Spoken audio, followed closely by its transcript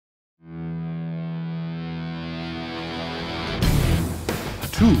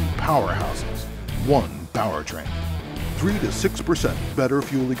Two powerhouses, one powertrain. 3 to 6% better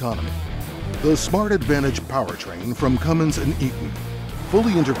fuel economy. The SmartAdvantage Powertrain from Cummins and Eaton.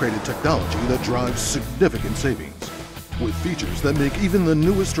 Fully integrated technology that drives significant savings, with features that make even the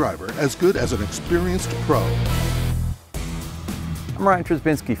newest driver as good as an experienced pro. I'm Ryan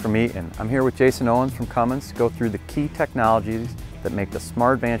Trzebinski from Eaton. I'm here with Jason Owens from Cummins to go through the key technologies that make the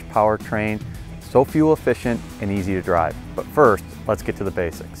SmartAdvantage Powertrain so fuel efficient and easy to drive. But first, let's get to the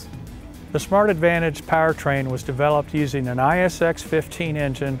basics. The SmartAdvantage Powertrain was developed using an ISX15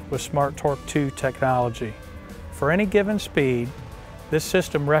 engine with Smart Torque 2 technology. For any given speed, this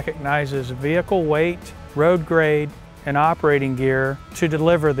system recognizes vehicle weight, road grade, and operating gear to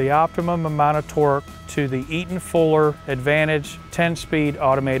deliver the optimum amount of torque to the Eaton Fuller Advantage 10-speed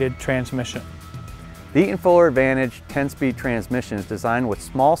automated transmission. The Eaton Fuller Advantage 10-speed transmission is designed with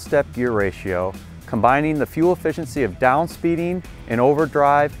small step gear ratio, combining the fuel efficiency of down speeding and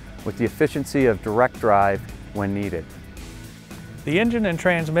overdrive with the efficiency of direct drive when needed. The engine and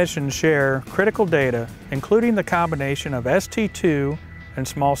transmission share critical data, including the combination of ST2 and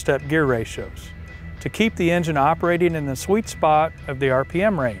small step gear ratios, to keep the engine operating in the sweet spot of the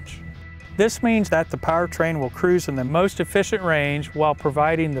RPM range. This means that the powertrain will cruise in the most efficient range while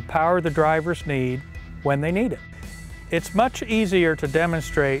providing the power the drivers need when they need it. It's much easier to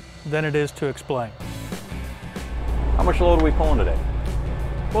demonstrate than it is to explain. How much load are we pulling today?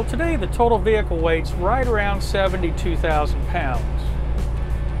 Well, today the total vehicle weight's right around 72,000 pounds.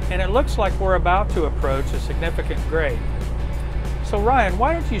 And it looks like we're about to approach a significant grade. So Ryan,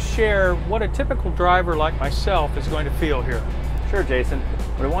 why don't you share what a typical driver like myself is going to feel here? Sure, Jason.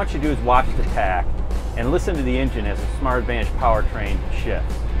 What I want you to do is watch the tach and listen to the engine as the SmartAdvantage Powertrain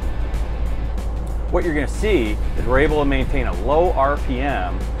shifts. What you're going to see is we're able to maintain a low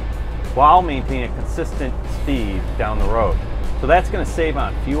RPM while maintaining a consistent speed down the road. So that's going to save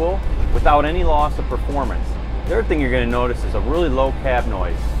on fuel without any loss of performance. The other thing you're going to notice is a really low cab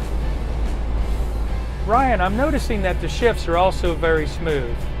noise. Ryan, I'm noticing that the shifts are also very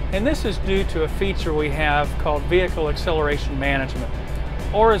smooth, and this is due to a feature we have called Vehicle Acceleration Management,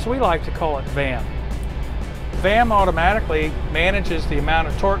 or as we like to call it, VAM. VAM automatically manages the amount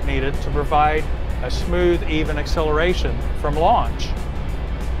of torque needed to provide a smooth, even acceleration from launch.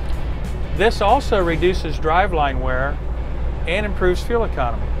 This also reduces driveline wear and improves fuel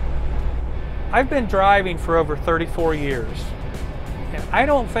economy. I've been driving for over 34 years, and I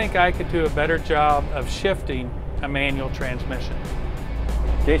don't think I could do a better job of shifting a manual transmission.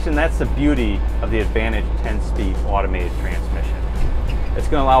 Jason, that's the beauty of the Advantage 10-speed automated transmission. It's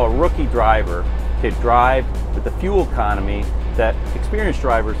going to allow a rookie driver to drive with the fuel economy that experienced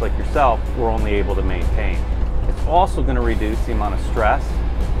drivers like yourself were only able to maintain. It's also going to reduce the amount of stress.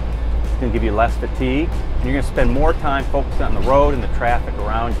 It's going to give you less fatigue, and you're going to spend more time focused on the road and the traffic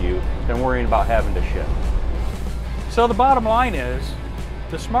around you than worrying about having to shift. So the bottom line is,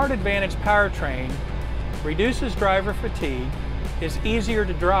 the SmartAdvantage Powertrain reduces driver fatigue, is easier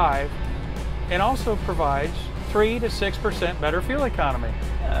to drive, and also provides 3 to 6% better fuel economy.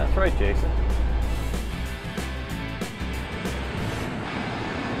 Yeah, that's right, Jason.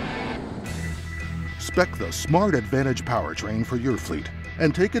 Spec the SmartAdvantage Powertrain for your fleet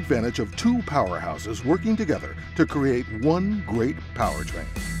and take advantage of two powerhouses working together to create one great powertrain.